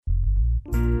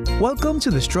Welcome to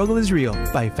The Struggle is Real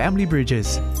by Family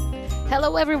Bridges.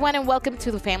 Hello, everyone, and welcome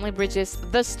to the Family Bridges,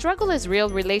 The Struggle is Real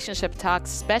Relationship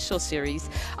Talks special series,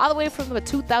 all the way from the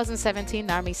 2017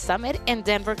 Army Summit in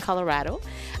Denver, Colorado.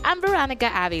 I'm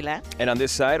Veronica Avila. And on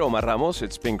this side, Omar Ramos.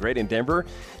 It's been great in Denver.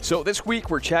 So this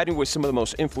week, we're chatting with some of the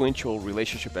most influential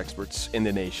relationship experts in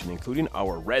the nation, including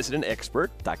our resident expert,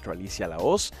 Dr. Alicia La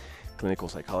Hoz, clinical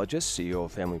psychologist, CEO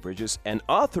of Family Bridges, and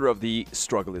author of The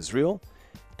Struggle is Real.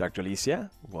 Dr.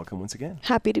 Alicia, welcome once again.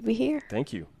 Happy to be here.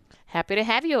 Thank you. Happy to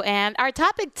have you. And our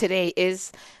topic today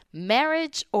is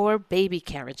marriage or baby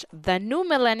carriage, the new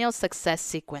millennial success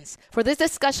sequence. For this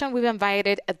discussion, we've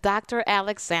invited Dr.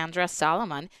 Alexandra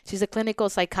Solomon. She's a clinical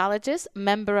psychologist,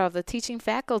 member of the teaching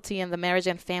faculty in the Marriage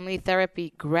and Family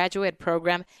Therapy graduate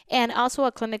program, and also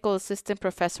a clinical assistant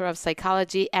professor of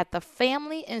psychology at the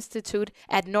Family Institute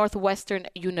at Northwestern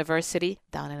University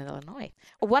down in Illinois.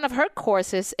 One of her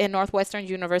courses in Northwestern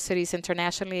University's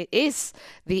internationally is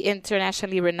the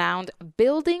internationally renowned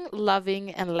Building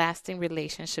Loving and Lasting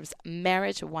Relationships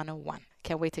Marriage 101.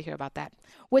 Can't wait to hear about that.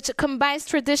 Which combines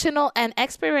traditional and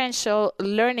experiential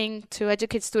learning to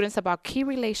educate students about key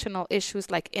relational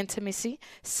issues like intimacy,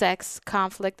 sex,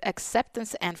 conflict,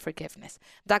 acceptance, and forgiveness.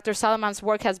 Dr. Solomon's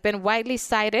work has been widely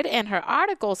cited, and her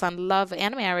articles on love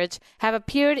and marriage have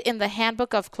appeared in the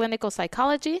Handbook of Clinical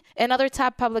Psychology and other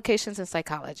top publications in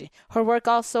psychology. Her work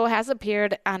also has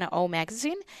appeared on O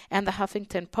Magazine and the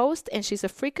Huffington Post, and she's a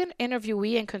frequent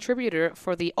interviewee and contributor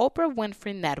for the Oprah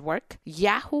Winfrey Network,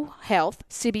 Yahoo Health,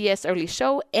 CBS Early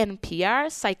Show, NPR,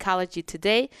 Psychology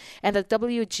Today, and the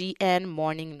WGN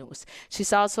Morning News.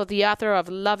 She's also the author of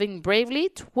Loving Bravely,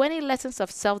 20 Lessons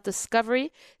of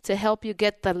Self-Discovery to help you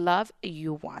get the love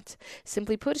you want.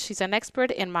 Simply put, she's an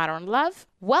expert in modern love.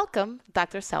 Welcome,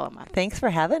 Dr. Solomon. Thanks for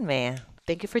having me.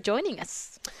 Thank you for joining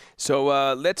us. So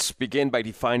let's begin by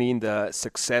defining the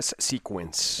success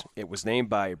sequence. It was named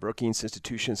by Brookings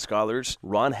Institution scholars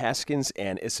Ron Haskins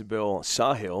and Isabel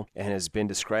Sawhill and has been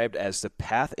described as the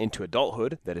path into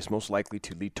adulthood that is most likely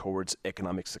to lead towards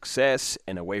economic success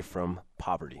and away from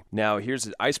poverty. Now, here's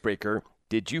the icebreaker.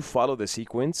 Did you follow the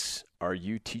sequence? Are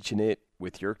you teaching it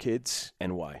with your kids,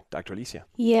 and why? Dr. Alicia.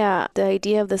 Yeah, the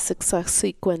idea of the success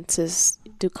sequence is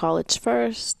do college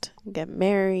first, get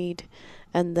married,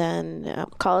 and then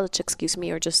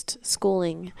or just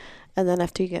schooling. And then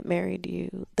after you get married,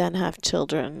 you then have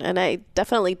children. And I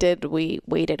definitely did. We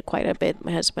waited quite a bit,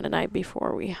 my husband and I,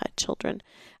 before we had children.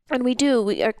 And we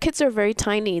do. Our kids are very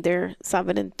tiny. They're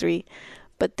 7 and 3.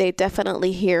 But they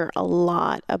definitely hear a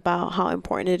lot about how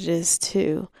important it is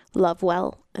to love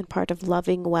well. And part of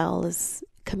loving well is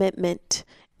commitment.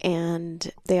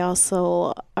 And they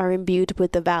also are imbued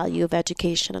with the value of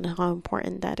education and how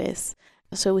important that is.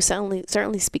 So we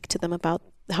certainly speak to them about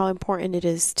how important it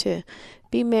is to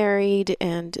be married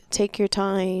and take your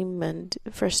time and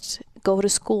first go to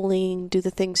schooling, do the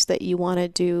things that you want to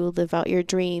do, live out your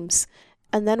dreams.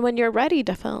 And then when you're ready,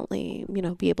 definitely,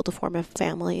 be able to form a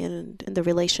family and the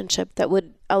relationship that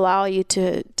would allow you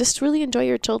to just really enjoy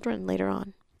your children later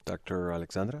on. Dr.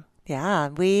 Alexandra? Yeah,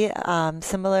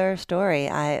 similar story.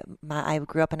 I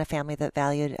grew up in a family that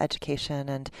valued education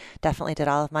and definitely did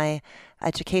all of my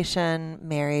education,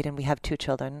 married, and we have 2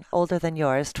 children, older than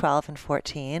yours, 12 and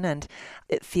 14. And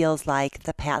it feels like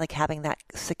the path, like having that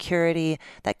security,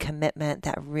 that commitment,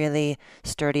 that really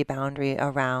sturdy boundary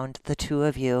around the 2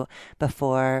 of you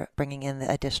before bringing in the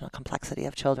additional complexity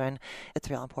of children. It's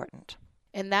real important.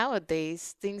 And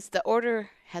nowadays, the order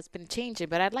has been changing,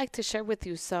 but I'd like to share with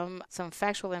you some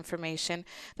factual information.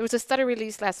 There was a study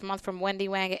released last month from Wendy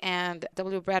Wang and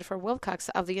W. Bradford Wilcox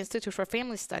of the Institute for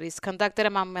Family Studies, conducted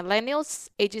among millennials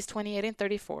ages 28 and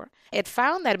 34. It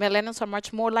found that millennials are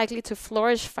much more likely to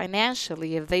flourish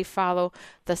financially if they follow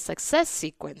the success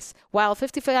sequence, while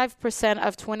 55%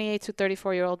 of 28 to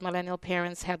 34-year-old millennial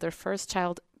parents had their first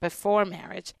child before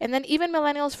marriage. And then even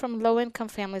millennials from low-income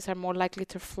families are more likely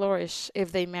to flourish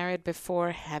if they married before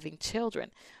having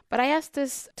children. But I asked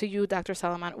this to you, Dr.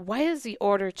 Solomon, why is the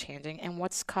order changing and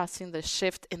what's causing the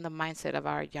shift in the mindset of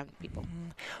our young people?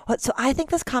 Well, so I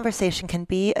think this conversation can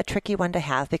be a tricky one to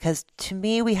have because to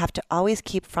me, we have to always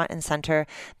keep front and center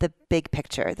the big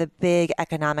picture, the big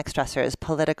economic stressors,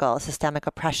 political, systemic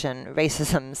oppression,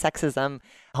 racism, sexism,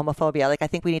 homophobia. I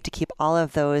think we need to keep all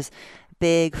of those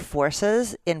big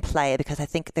forces in play because I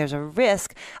think there's a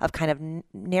risk of kind of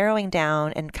narrowing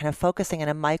down and kind of focusing in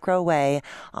a micro way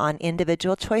on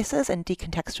individual choices and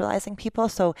decontextualizing people.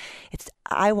 So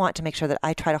I want to make sure that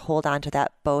I try to hold on to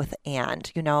that both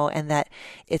and, and that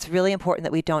it's really important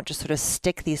that we don't just sort of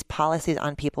stick these policies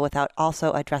on people without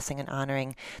also addressing and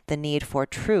honoring the need for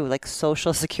true, like,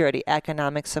 social security,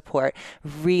 economic support,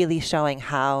 really showing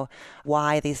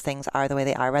why these things are the way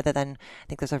they are, rather than, I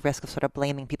think there's a risk of sort of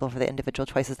blaming people for the individual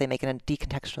choices they make in a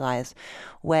decontextualized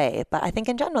way. But I think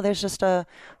in general, there's just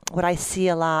what I see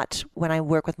a lot when I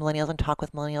work with millennials and talk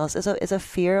with millennials is a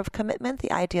fear of commitment,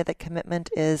 the idea that commitment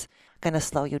is going to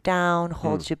slow you down,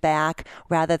 hold you back,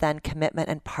 rather than commitment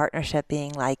and partnership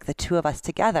being like the two of us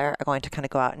together are going to kind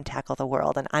of go out and tackle the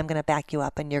world, and I'm going to back you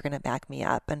up and you're going to back me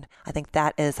up. And I think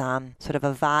that is sort of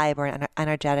a vibe or an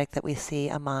energetic that we see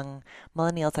among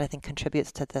millennials that I think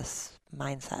contributes to this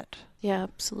mindset. Yeah,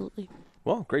 absolutely.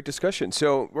 Well, great discussion.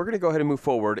 So we're going to go ahead and move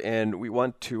forward, and we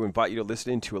want to invite you to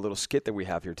listen into a little skit that we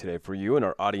have here today for you and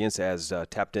our audience as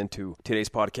tapped into today's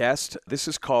podcast. This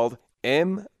is called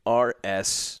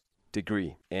MRS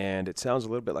Degree, and it sounds a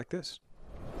little bit like this.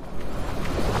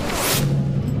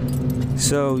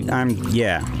 So I'm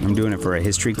doing it for a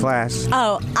history class.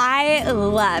 Oh, I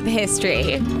love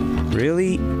history.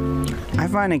 Really? I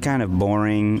find it kind of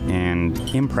boring and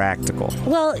impractical.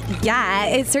 Well, yeah,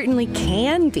 it certainly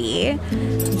can be.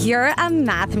 You're a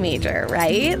math major,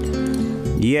 right?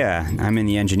 Yeah, I'm in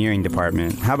the engineering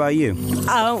department. How about you?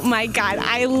 Oh my God,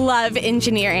 I love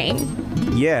engineering.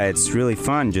 Yeah, it's really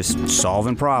fun just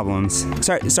solving problems.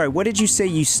 Sorry, what did you say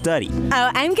you study?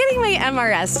 Oh, I'm getting my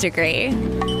MRS degree.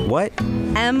 What?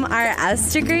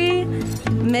 MRS degree?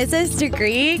 Mrs.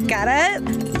 Degree, got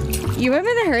it? You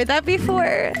haven't heard that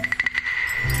before?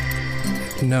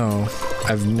 No,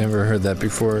 I've never heard that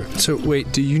before. So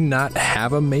wait, do you not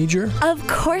have a major? Of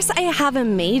course I have a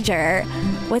major.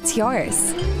 What's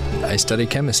yours? I study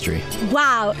chemistry.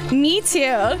 Wow, me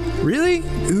too. Really?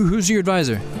 Who's your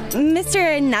advisor?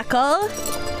 Mr. Knuckle.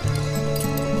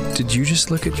 Did you just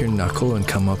look at your knuckle and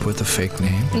come up with a fake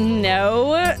name?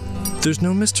 No. There's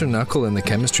no Mr. Knuckle in the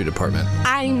chemistry department.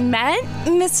 I meant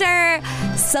Mr.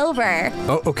 Silver.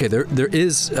 Oh, okay, there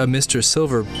is a Mr.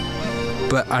 Silver,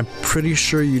 but I'm pretty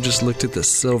sure you just looked at the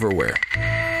silverware.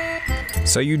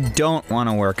 So you don't want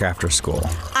to work after school?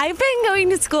 I've been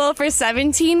going to school for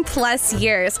 17 plus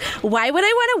years. Why would I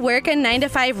want to work a 9 to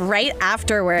 5 right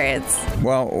afterwards?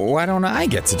 Well, why don't I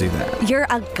get to do that? You're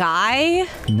a guy?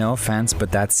 No offense,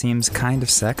 but that seems kind of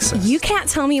sexist. You can't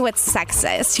tell me what's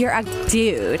sexist. You're a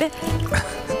dude.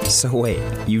 So wait,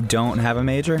 you don't have a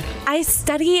major? I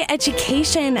study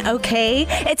education, okay?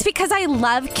 It's because I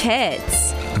love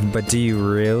kids. But do you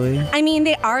really? I mean,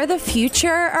 they are the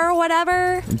future or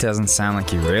whatever. It doesn't sound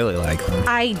like you really like them.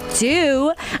 I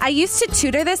do. I used to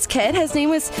tutor this kid. His name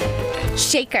was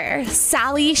Shaker.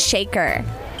 Sally Shaker.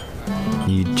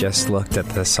 You just looked at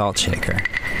the salt shaker.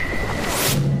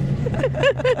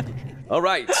 All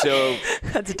right, so...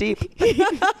 That's deep.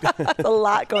 That's a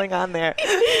lot going on there.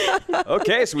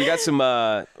 Okay, so we got some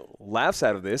laughs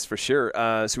out of this for sure.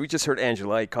 So we just heard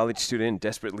Angela, a college student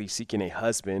desperately seeking a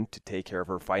husband to take care of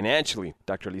her financially.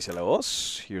 Dr. Alicia La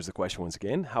Hoz, here's the question once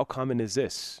again. How common is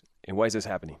this? And why is this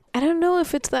happening? I don't know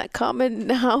if it's that common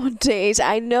nowadays.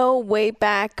 I know way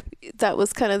back that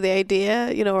was kind of the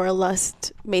idea, or a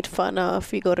lust made fun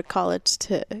of. You go to college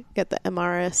to get the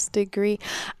MRS degree.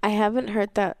 I haven't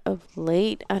heard that of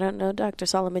late. I don't know, Dr.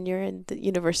 Solomon, you're in the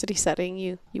university setting.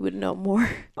 You would know more.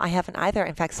 I haven't either.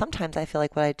 In fact, sometimes I feel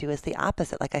like what I do is the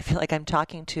opposite. Like I feel like I'm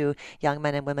talking to young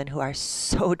men and women who are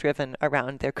so driven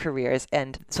around their careers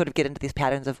and sort of get into these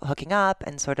patterns of hooking up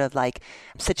and sort of like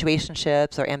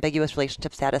situationships or ambiguous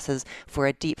relationship statuses for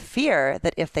a deep fear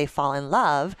that if they fall in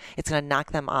love, it's going to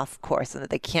knock them off course and that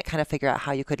they can't kind of figure out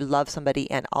how you could love somebody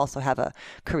and also have a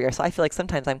career. So I feel like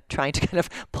sometimes I'm trying to kind of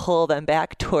pull them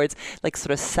back towards like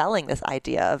sort of selling this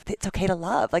idea of it's okay to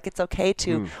love, like it's okay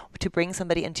to bring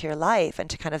somebody into your life and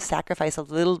to kind of sacrifice a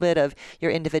little bit of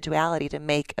your individuality to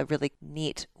make a really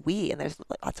neat we. And there's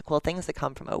lots of cool things that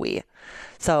come from a we.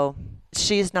 So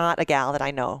she's not a gal that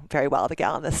I know very well, the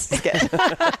gal in this skit.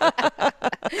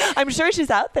 I'm sure she's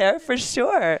out there for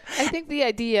sure. I think the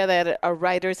idea that our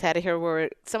writers had here were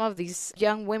some of these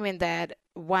young women that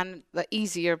want the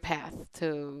easier path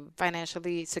to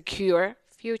financially secure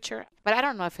future. But I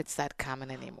don't know if it's that common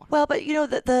anymore. Well, but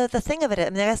the thing of it, I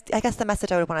mean, I guess the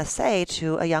message I would want to say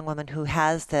to a young woman who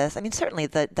has this, I mean, certainly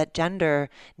that gender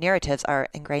narratives are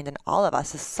ingrained in all of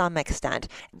us to some extent.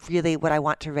 Really, what I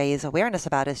want to raise awareness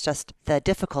about is just the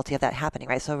difficulty of that happening,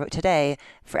 right? So today,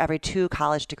 for every 2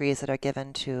 college degrees that are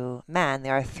given to men,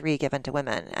 there are 3 given to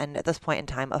women. And at this point in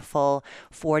time, a full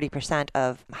 40%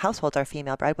 of households are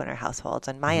female breadwinner households.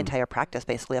 And my entire practice,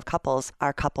 basically, of couples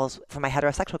are couples, for my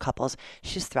heterosexual couples,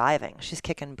 she's thriving. struggling. She's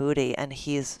kicking booty and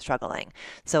he's struggling.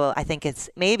 So I think it's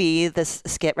maybe this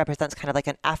skit represents kind of like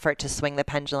an effort to swing the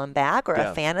pendulum back, or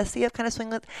a fantasy of kind of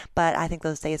swinging it. But I think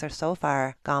those days are so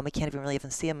far gone. We can't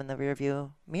even see them in the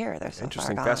rearview mirror. They're so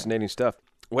Interesting, far gone. fascinating stuff.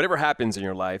 Whatever happens in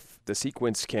your life, the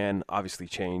sequence can obviously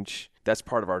change. That's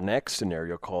part of our next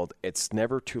scenario called It's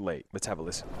Never Too Late. Let's have a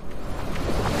listen.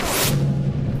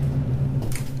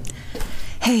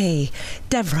 Hey,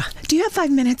 Devra, do you have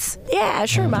 5 minutes? Yeah,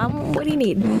 sure, Mom. What do you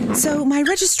need? So my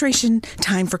registration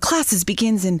time for classes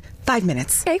begins in 5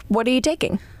 minutes. Okay, what are you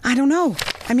taking? I don't know.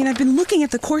 I mean, I've been looking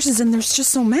at the courses and there's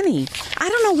just so many. I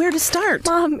don't know where to start.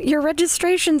 Mom, your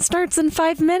registration starts in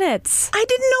 5 minutes. I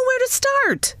didn't know where to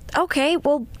start. Okay,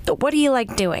 well, what do you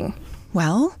like doing?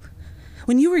 Well,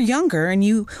 when you were younger and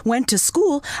you went to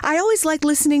school, I always liked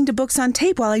listening to books on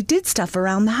tape while I did stuff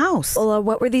around the house. Well,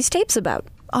 what were these tapes about?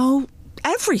 Oh,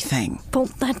 everything. Well,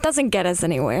 that doesn't get us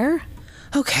anywhere.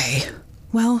 Okay.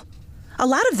 Well, a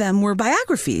lot of them were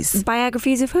biographies.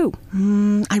 Biographies of who?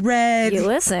 I read... You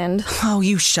listened. Oh,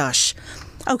 you shush.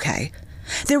 Okay.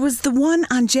 There was the one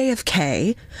on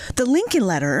JFK, the Lincoln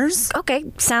Letters. Okay,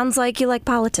 sounds like you like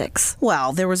politics.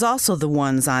 Well, there was also the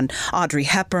ones on Audrey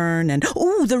Hepburn and,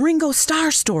 the Ringo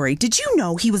Starr story. Did you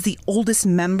know he was the oldest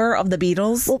member of the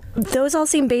Beatles? Well, those all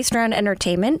seem based around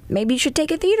entertainment. Maybe you should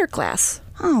take a theater class.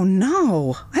 Oh,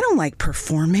 no. I don't like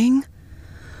performing.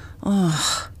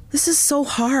 Ugh, this is so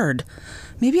hard.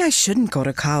 Maybe I shouldn't go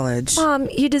to college. Mom,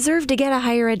 you deserve to get a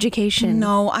higher education.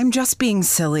 No, I'm just being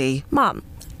silly. Mom,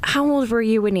 how old were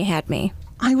you when you had me?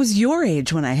 I was your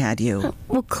age when I had you.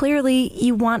 Well, clearly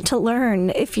you want to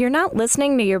learn. If you're not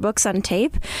listening to your books on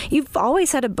tape, you've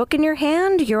always had a book in your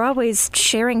hand. You're always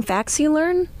sharing facts you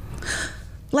learn.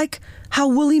 Like how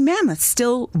woolly mammoths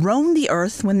still roamed the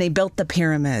earth when they built the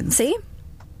pyramids. See?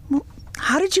 Well,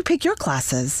 how did you pick your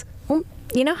classes? Well,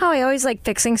 you know how I always like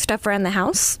fixing stuff around the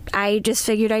house? I just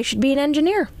figured I should be an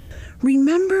engineer.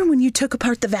 Remember when you took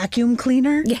apart the vacuum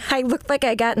cleaner? Yeah, I looked like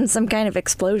I got in some kind of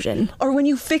explosion. Or when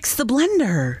you fixed the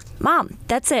blender? Mom,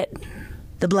 that's it.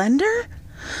 The blender?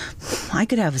 I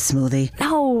could have a smoothie.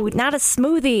 No, not a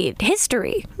smoothie.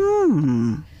 History.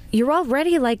 You're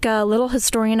already like a little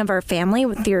historian of our family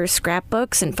with your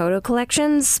scrapbooks and photo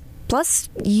collections. Plus,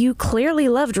 you clearly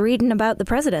loved reading about the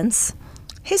presidents.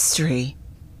 History?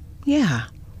 Yeah.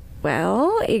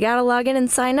 Well, you gotta log in and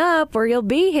sign up or you'll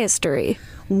be history.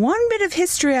 One bit of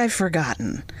history I've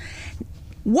forgotten.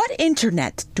 What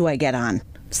internet do I get on?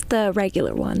 It's the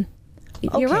regular one.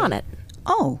 You're on it.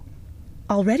 Oh,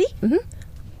 already?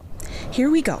 Here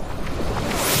we go.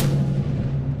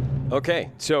 Okay,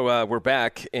 so we're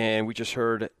back, and we just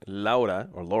heard Laura,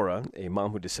 a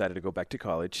mom who decided to go back to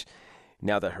college,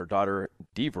 now that her daughter,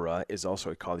 Devra, is also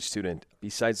a college student.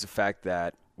 Besides the fact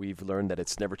that we've learned that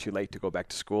it's never too late to go back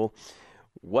to school,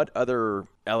 what other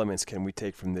elements can we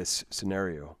take from this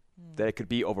scenario? That it could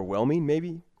be overwhelming,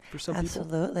 maybe, for some people?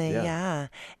 Absolutely, yeah.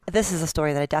 This is a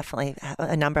story that I definitely,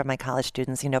 a number of my college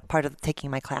students, part of taking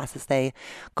my classes, they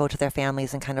go to their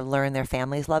families and kind of learn their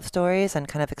families' love stories and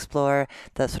kind of explore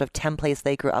the sort of templates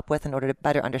they grew up with in order to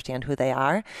better understand who they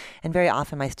are. And very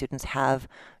often my students have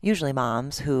usually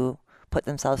moms who put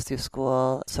themselves through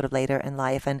school sort of later in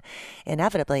life, and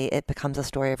inevitably it becomes a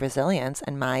story of resilience.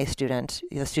 And my student,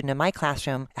 the student in my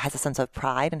classroom, has a sense of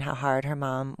pride in how hard her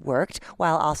mom worked,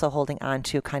 while also holding on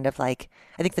to kind of like,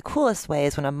 I think the coolest way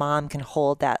is when a mom can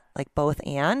hold that like both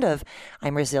and of,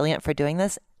 I'm resilient for doing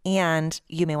this, and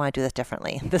you may want to do this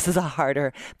differently. This is a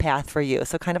harder path for you.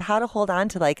 So kind of how to hold on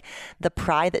to like the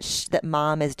pride that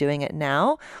mom is doing it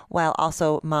now, while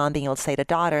also mom being able to say to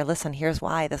daughter, listen, here's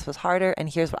why this was harder, and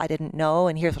here's what I didn't know,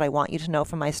 and here's what I want you to know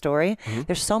from my story.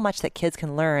 There's so much that kids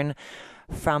can learn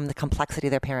from the complexity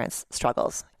of their parents'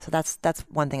 struggles. So that's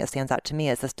one thing that stands out to me,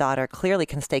 is this daughter clearly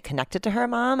can stay connected to her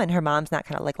mom, and her mom's not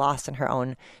kind of like lost in her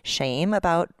own shame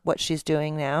about what she's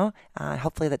doing now.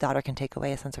 Hopefully the daughter can take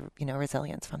away a sense of,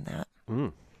 resilience from that.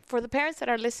 For the parents that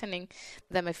are listening,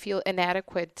 that may feel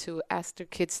inadequate to ask their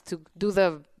kids to do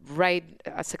the right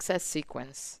success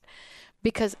sequence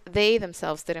because they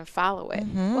themselves didn't follow it,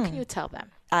 what can you tell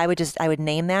them? I would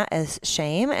name that as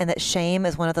shame, and that shame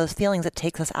is one of those feelings that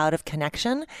takes us out of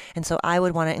connection. And so I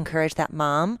would want to encourage that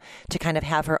mom to kind of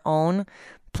have her own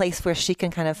place where she can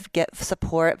kind of get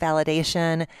support,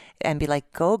 validation, and be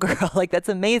like, go girl, like that's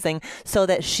amazing, so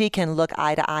that she can look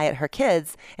eye to eye at her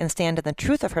kids and stand in the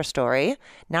truth of her story,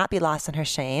 not be lost in her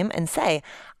shame, and say,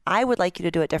 I would like you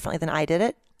to do it differently than I did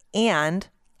it, and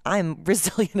I'm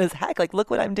resilient as heck. Like, look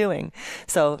what I'm doing.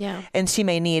 So, and she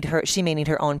may need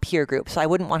her own peer group. So I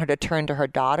wouldn't want her to turn to her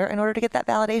daughter in order to get that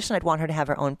validation. I'd want her to have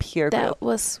her own peer group. That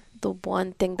was the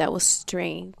one thing that was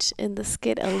strange in the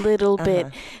skit a little bit,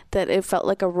 that it felt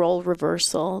like a role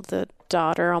reversal. The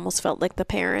daughter almost felt like the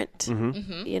parent,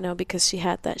 you know, because she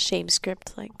had that shame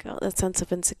script, like that sense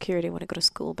of insecurity when I go to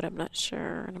school, but I'm not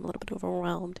sure, and I'm a little bit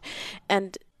overwhelmed.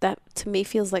 And that to me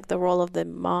feels like the role of the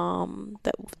mom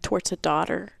that towards a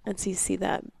daughter, and so you see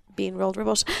that being rolled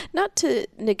reversed. Not to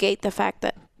negate the fact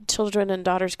that children and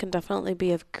daughters can definitely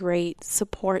be a great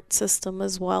support system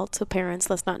as well to parents.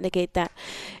 Let's not negate that.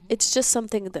 It's just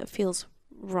something that feels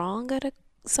wrong at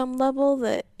some level,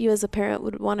 that you as a parent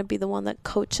would want to be the one that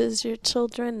coaches your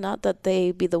children, not that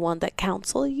they be the one that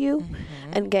counsel you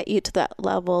and get you to that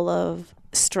level of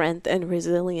strength and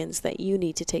resilience that you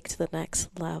need to take to the next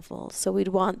level. So we'd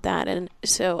want that. And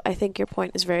so I think your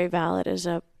point is very valid. As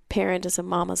a parent, as a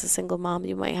mom, as a single mom,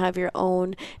 you might have your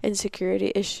own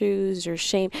insecurity issues or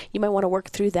shame. You might want to work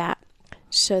through that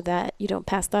so that you don't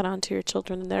pass that on to your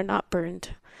children and they're not burned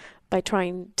by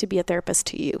trying to be a therapist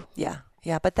to you.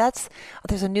 Yeah, but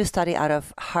there's a new study out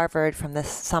of Harvard from this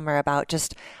summer about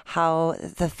just how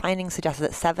the findings suggested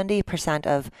that 70%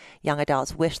 of young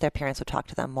adults wish their parents would talk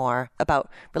to them more about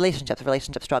relationship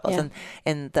struggles. Yeah.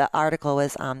 And the article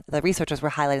was, the researchers were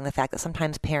highlighting the fact that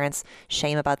sometimes parents'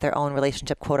 shame about their own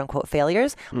relationship, quote unquote,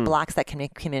 failures blocks that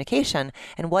communication.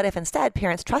 And what if instead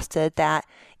parents trusted that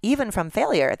even from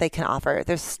failure, they can offer.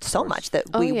 There's so much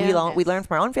that we learn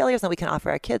from our own failures, and we can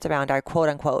offer our kids around our quote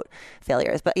unquote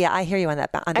failures. But yeah, I hear you on that.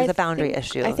 There's a boundary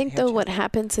issue. I think though what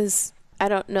happens is, I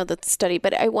don't know the study,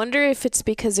 but I wonder if it's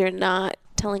because they're not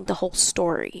telling the whole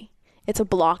story. It's a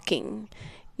blocking.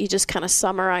 You just kind of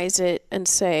summarize it and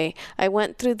say, I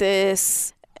went through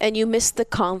this, and you miss the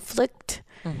conflict.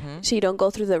 So you don't go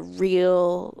through the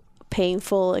real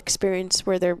painful experience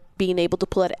where they're being able to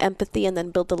pull out empathy and then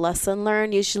build the lesson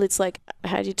learned. Usually it's like, I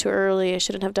had you too early, I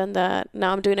shouldn't have done that,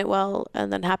 now I'm doing it well,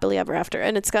 and then happily ever after.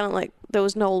 And it's kind of like there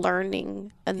was no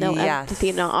learning and no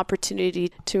empathy, no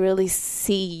opportunity to really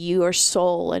see your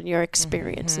soul and your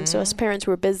experience. And so as parents,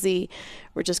 we're busy,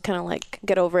 we're just kind of like,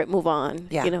 get over it, move on,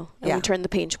 you know, and we turn the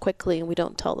page quickly and we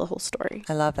don't tell the whole story.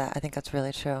 I love that. I think that's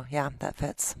really true. Yeah, that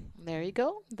fits. There you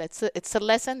go. It's a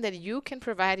lesson that you can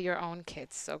provide your own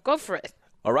kids. So go for it.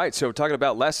 All right. So talking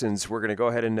about lessons, we're going to go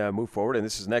ahead and move forward. And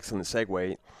this is an excellent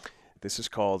segue. This is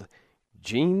called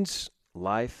Jean's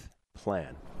Life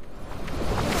Plan.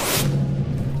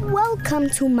 Welcome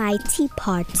to my tea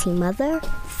party, Mother.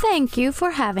 Thank you for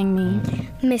having me.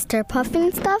 Mr.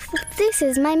 Puffinstuff, this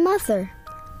is my mother.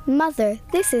 Mother,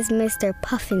 this is Mr.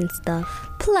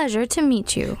 Puffinstuff. Pleasure to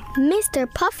meet you. Mr.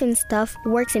 Puffinstuff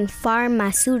works in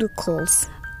pharmaceuticals.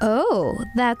 Oh,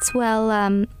 that's,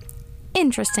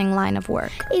 interesting line of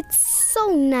work. It's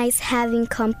so nice having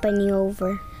company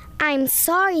over. I'm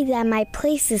sorry that my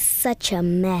place is such a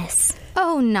mess.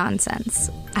 Oh, nonsense.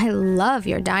 I love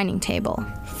your dining table.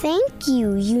 Thank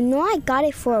you. You know I got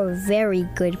it for a very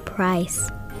good price.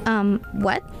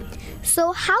 What?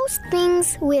 So how's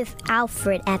things with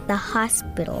Alfred at the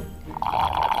hospital?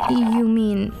 You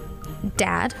mean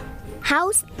Dad?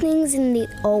 How's things in the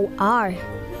OR?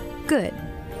 Good.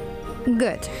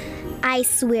 I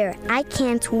swear, I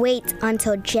can't wait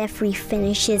until Jeffrey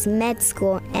finishes med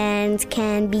school and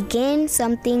can begin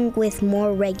something with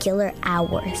more regular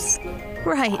hours.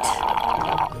 Right.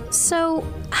 So,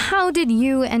 how did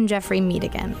you and Jeffrey meet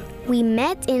again? We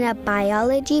met in a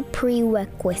biology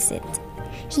prerequisite.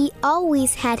 He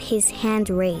always had his hand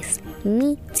raised.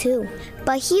 Me too.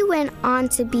 But he went on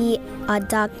to be a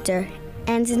doctor,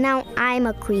 and now I'm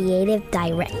a creative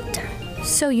director.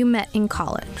 So you met in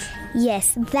college?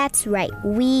 Yes, that's right.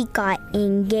 We got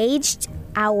engaged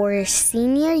our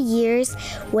senior years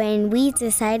when we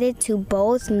decided to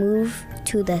both move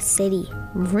to the city.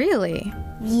 Really?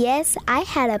 Yes, I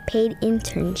had a paid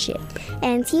internship,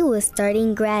 and he was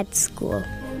starting grad school.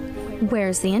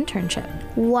 Where's the internship?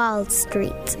 Wall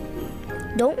Street.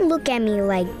 Don't look at me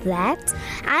like that.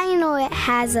 I know it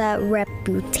has a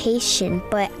reputation,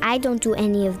 but I don't do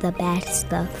any of the bad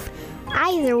stuff.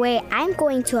 Either way, I'm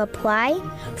going to apply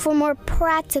for more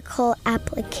practical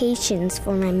applications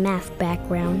for my math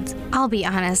background. I'll be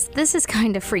honest, this is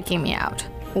kind of freaking me out.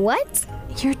 What?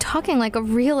 You're talking like a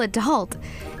real adult.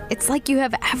 It's like you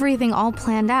have everything all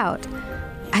planned out.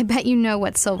 I bet you know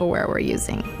what silverware we're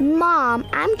using. Mom,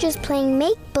 I'm just playing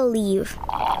make-believe.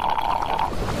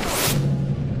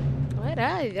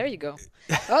 There you go.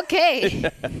 Okay.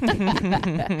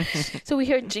 So we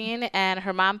heard Jean and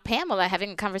her mom, Pamela,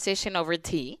 having a conversation over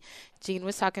tea. Jean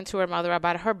was talking to her mother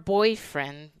about her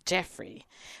boyfriend, Jeffrey,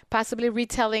 possibly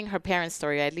retelling her parents'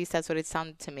 story. At least that's what it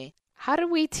sounded to me. How do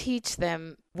we teach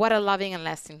them what a loving and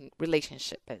lasting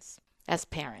relationship is as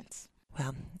parents?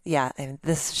 Well, yeah,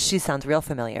 she sounds real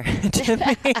familiar to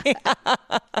me.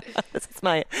 This is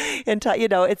my entire,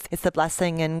 it's the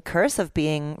blessing and curse of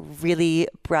being really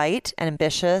bright and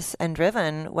ambitious and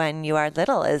driven when you are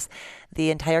little, is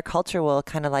the entire culture will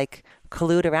kind of like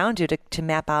collude around you to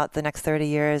map out the next 30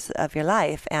 years of your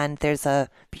life. And there's a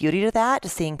beauty to that, to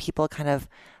seeing people kind of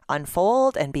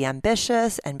unfold and be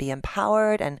ambitious and be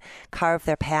empowered and carve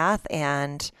their path.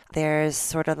 And there's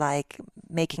sort of like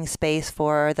making space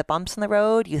for the bumps in the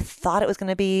road. You thought it was going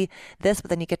to be this, but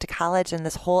then you get to college and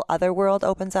this whole other world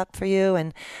opens up for you.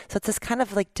 And so it's this kind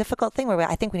of like difficult thing where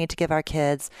I think we need to give our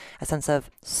kids a sense of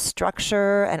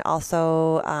structure and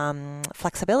also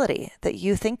flexibility, that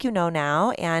you think you know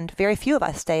now, and very few of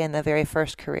us stay in the very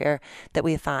first career that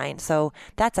we find. So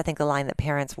that's, I think, the line that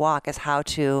parents walk, is how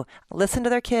to listen to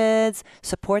their kids,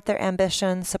 support their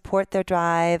ambition, support their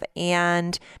drive,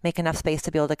 and make enough space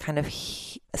to be able to kind of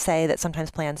say that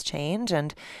sometimes plans change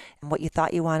and what you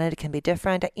thought you wanted can be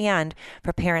different, and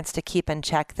for parents to keep in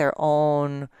check their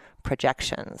own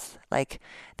projections. Like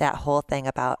that whole thing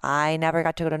about, I never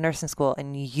got to go to nursing school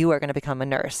and you are going to become a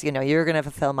nurse. You're going to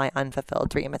fulfill my unfulfilled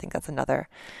dream. I think that's another.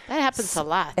 That happens a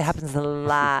lot. It happens a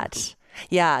lot.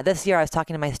 Yeah, this year I was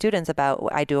talking to my students about,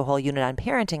 I do a whole unit on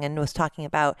parenting, and was talking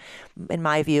about, in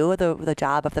my view, the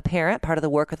job of the parent, part of the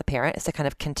work of the parent is to kind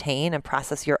of contain and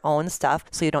process your own stuff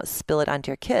so you don't spill it onto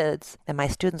your kids. And my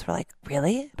students were like,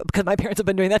 really? Because my parents have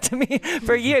been doing that to me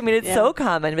for a year. I mean, it's so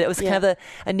common. But it was kind of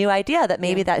a new idea that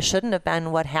maybe that shouldn't have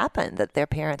been what happened, that their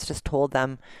parents just told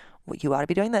them, well, you ought to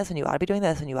be doing this, and you ought to be doing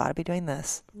this, and you ought to be doing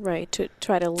this. Right, to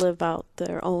try to live out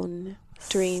their own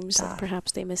dreams that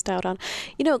perhaps they missed out on.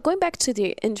 Going back to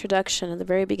the introduction at the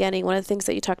very beginning, one of the things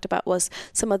that you talked about was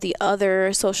some of the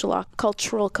other social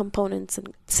cultural components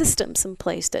and systems in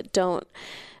place that don't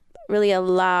really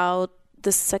allow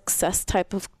the success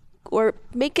type of, or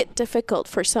make it difficult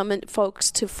for some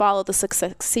folks to follow the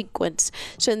success sequence.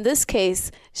 So in this case,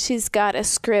 she's got a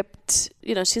script,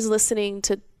 she's listening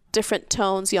to different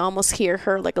tones. You almost hear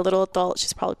her like a little adult.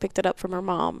 She's probably picked it up from her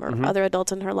mom or other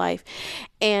adults in her life.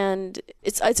 And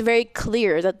it's very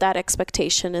clear that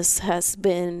expectation has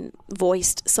been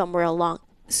voiced somewhere along.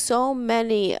 So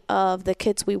many of the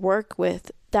kids we work with,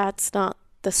 that's not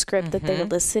the script that they're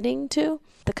listening to.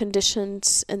 The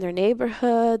conditions in their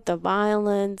neighborhood, the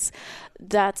violence,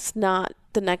 that's not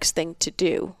the next thing to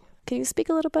do. Can you speak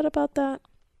a little bit about that?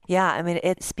 Yeah, I mean,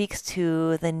 it speaks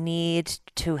to the need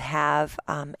to have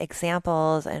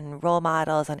examples and role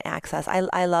models and access.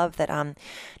 I love that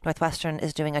Northwestern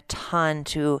is doing a ton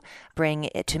to bring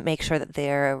it, to make sure that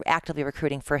they're actively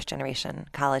recruiting first-generation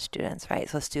college students, right?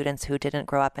 So students who didn't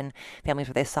grow up in families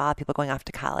where they saw people going off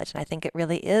to college. And I think it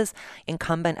really is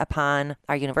incumbent upon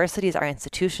our universities, our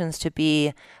institutions, to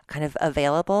be kind of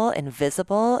available and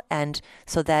visible, and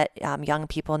so that young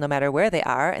people, no matter where they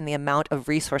are and the amount of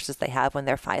resources they have when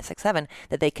they're 5, 6, 7,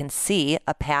 that they can see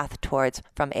a path towards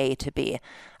from A to B.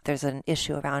 There's an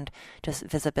issue around just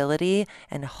visibility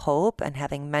and hope and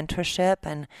having mentorship.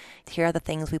 And here are the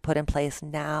things we put in place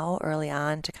now early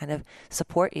on to kind of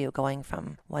support you going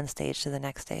from one stage to the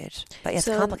next stage. But it's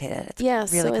complicated.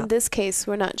 It's really in this case,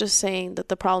 we're not just saying that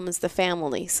the problem is the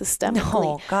family systemically.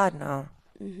 No, God, no.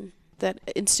 Mm-hmm. That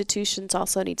institutions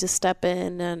also need to step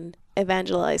in and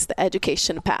evangelize the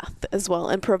education path as well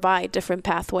and provide different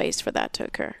pathways for that to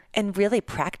occur. And really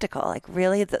practical, like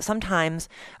really sometimes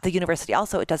the university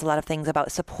also, it does a lot of things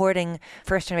about supporting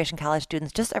first generation college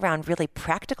students just around really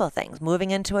practical things,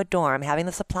 moving into a dorm, having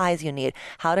the supplies you need,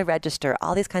 how to register,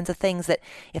 all these kinds of things that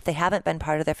if they haven't been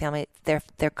part of their family,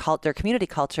 their community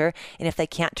culture, and if they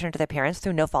can't turn to their parents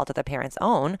through no fault of their parents'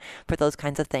 own for those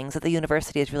kinds of things, that the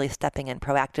university is really stepping in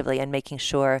proactively and making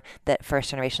sure that first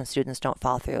generation students don't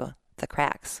fall through the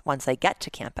cracks once they get to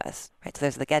campus, right? So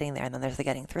there's the getting there, and then there's the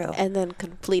getting through, and then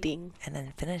completing, and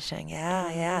then finishing.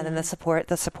 Yeah. And then the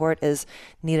support is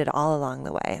needed all along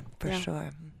the way, for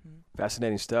sure.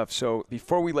 Fascinating stuff. So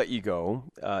before we let you go,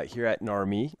 here at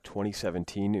NARMI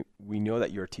 2017, we know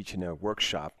that you're teaching a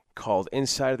workshop called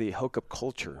Inside of the Hookup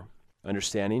Culture: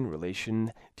 Understanding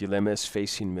Relation Dilemmas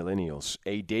Facing Millennials,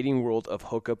 a dating world of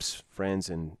hookups, friends,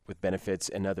 and with benefits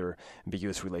and other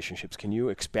ambiguous relationships. Can you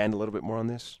expand a little bit more on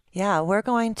this? Yeah, we're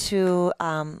going to,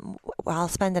 I'll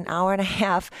spend an hour and a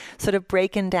half sort of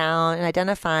breaking down and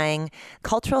identifying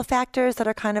cultural factors that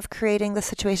are kind of creating the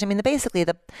situation. I mean, basically,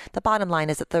 the bottom line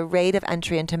is that the rate of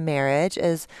entry into marriage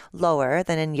is lower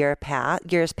than in years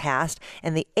past,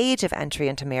 and the age of entry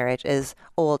into marriage is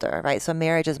older, right? So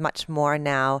marriage is much more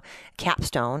now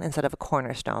capstone instead of a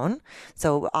cornerstone.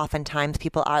 So oftentimes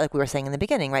people are, like we were saying in the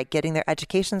beginning, right, getting their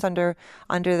educations under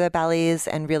their bellies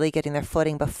and really getting their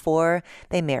footing before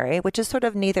they marry, which is sort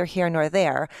of neither here nor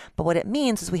there. But what it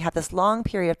means is we have this long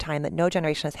period of time that no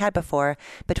generation has had before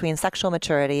between sexual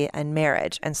maturity and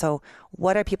marriage. And so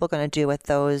what are people going to do with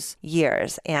those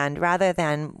years? And rather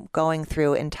than going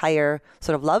through entire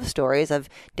sort of love stories of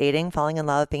dating, falling in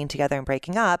love, being together and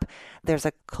breaking up, there's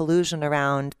a collusion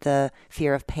around the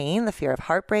fear of pain, the fear of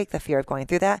heartbreak, the fear of going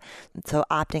through that. So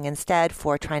opting instead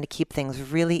for trying to keep things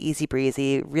really easy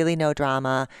breezy, really no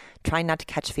drama, trying not to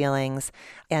catch feelings.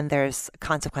 And there's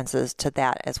consequences to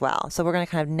that as well. So we're going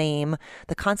to kind of name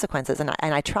the consequences. And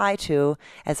I try to,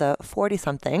 as a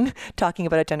 40-something, talking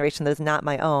about a generation that is not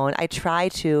my own, I try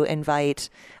to invite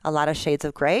a lot of shades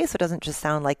of gray. So it doesn't just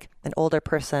sound like an older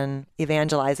person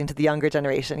evangelizing to the younger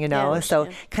generation, you know? So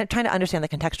kind of trying to understand the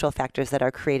contextual factors that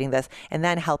are creating this, and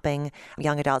then helping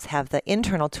young adults have the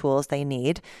internal tools they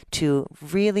need to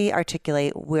really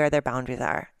articulate where their boundaries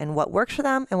are and what works for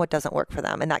them and what doesn't work for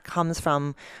them. And that comes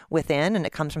from within, and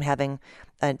it comes from having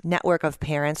a network of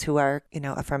parents who are, you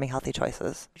know, affirming healthy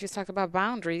choices. You just talked about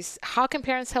boundaries. How can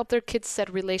parents help their kids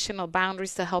set relational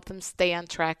boundaries to help them stay on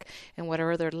track in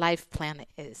whatever their life plan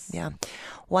is? Yeah.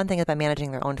 One thing is by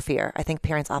managing their own fear. I think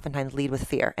parents oftentimes lead with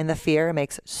fear, and the fear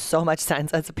makes so much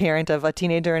sense. As a parent of a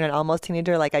teenager and an almost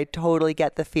teenager, like I totally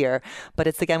get the fear. But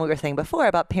it's again what we were saying before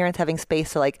about parents having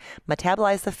space to like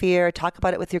metabolize the fear, talk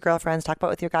about it with your girlfriends, talk about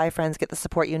it with your guy friends, get the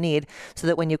support you need so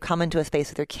that when you come into a space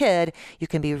with your kid, you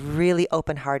can be really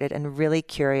open-hearted and really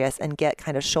curious and get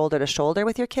kind of shoulder to shoulder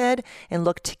with your kid and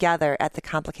look together at the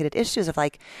complicated issues of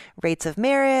like rates of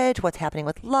marriage, what's happening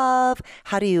with love,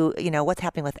 how do you know, what's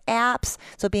happening with apps.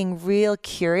 So being real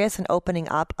curious and opening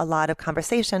up a lot of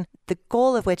conversation, the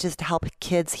goal of which is to help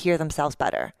kids hear themselves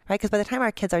better, right? Because by the time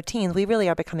our kids are teens, we really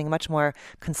are becoming much more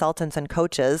consultants and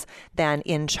coaches than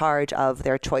in charge of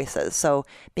their choices. So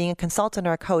being a consultant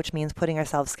or a coach means putting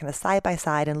ourselves kind of side by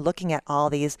side and looking at all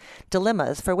these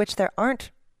dilemmas for which there aren't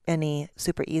any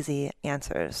super easy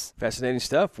answers. Fascinating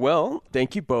stuff. Well,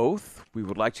 thank you both. We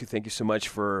would like to thank you so much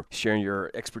for sharing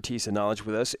your expertise and knowledge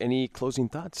with us. Any closing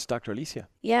thoughts, Dr. Alicia?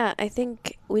 Yeah, I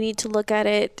think we need to look at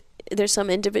it. There's some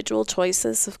individual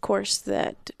choices, of course,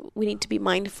 that we need to be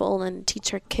mindful and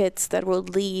teach our kids that will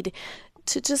lead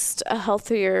to just a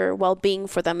healthier well-being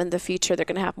for them in the future. They're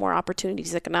going to have more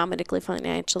opportunities economically,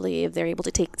 financially, if they're able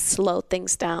to slow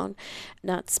things down,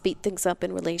 not speed things up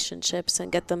in relationships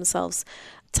and get themselves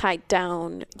tied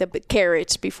down. The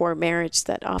carriage before marriage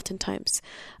that oftentimes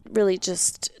really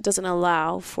just doesn't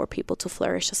allow for people to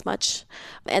flourish as much.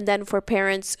 And then for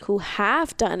parents who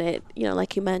have done it, you know,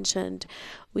 like you mentioned,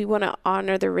 we want to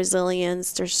honor their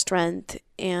resilience, their strength,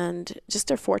 and just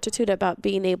their fortitude about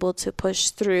being able to push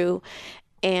through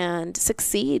and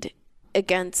succeed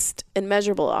against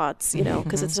immeasurable odds, you know,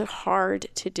 because it's hard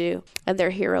to do. And they're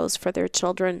heroes for their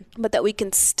children. But that we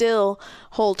can still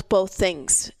hold both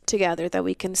things together, that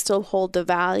we can still hold the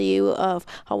value of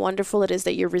how wonderful it is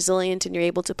that you're resilient and you're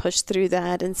able to push through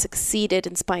that and succeeded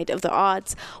in spite of the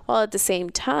odds, while at the same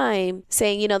time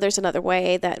saying, you know, there's another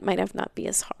way that might have not be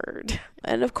as hard.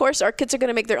 And of course, our kids are going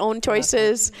to make their own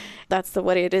choices. That's the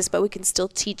way it is. But we can still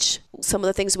teach some of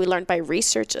the things we learned by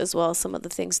research as well, some of the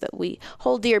things that we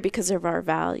hold dear because of our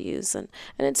values. And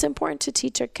it's important to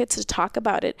teach our kids to talk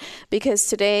about it, because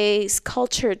today's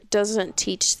culture doesn't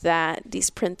teach these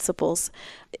principles.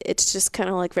 It's just kind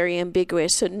of like very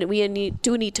ambiguous. So we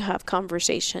do need to have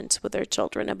conversations with our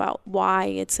children about why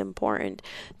it's important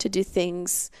to do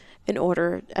things in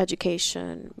order,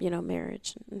 education, you know,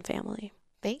 marriage and family.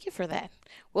 Thank you for that.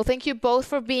 Well, thank you both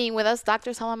for being with us.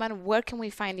 Dr. Solomon, where can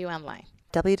we find you online?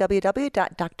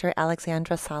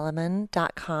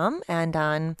 www.dralexandrasolomon.com, and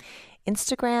on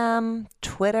Instagram,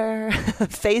 Twitter,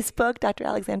 Facebook, Dr.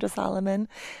 Alexandra Solomon.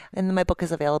 And my book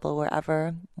is available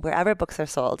wherever books are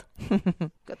sold.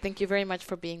 Good. Thank you very much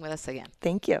for being with us again.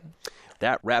 Thank you.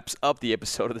 That wraps up the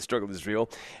episode of The Struggle is Real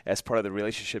as part of the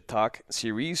Relationship Talk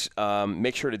series.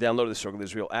 Make sure to download the Struggle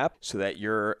is Real app so that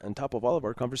you're on top of all of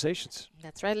our conversations.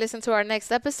 That's right. Listen to our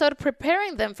next episode,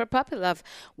 Preparing Them for Puppy Love.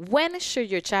 When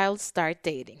should your child start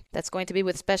dating? That's going to be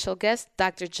with special guest,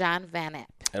 Dr. John Van Epp.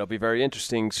 It'll be very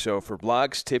interesting. So for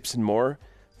blogs, tips, and more,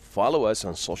 follow us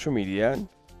on social media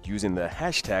using the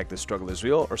hashtag The Struggle is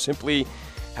Real or simply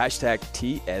hashtag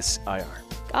TSIR.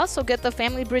 Also, get the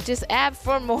Family Bridges app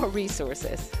for more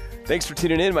resources. Thanks for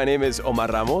tuning in. My name is Omar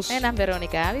Ramos. And I'm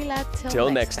Veronica Avila.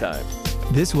 Till next time.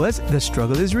 This was The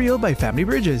Struggle is Real by Family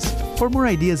Bridges. For more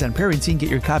ideas on parenting, get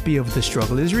your copy of The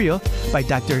Struggle is Real by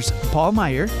Drs. Paul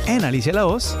Meyer and Alicia La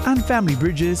Hoz on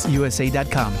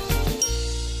FamilyBridgesUSA.com.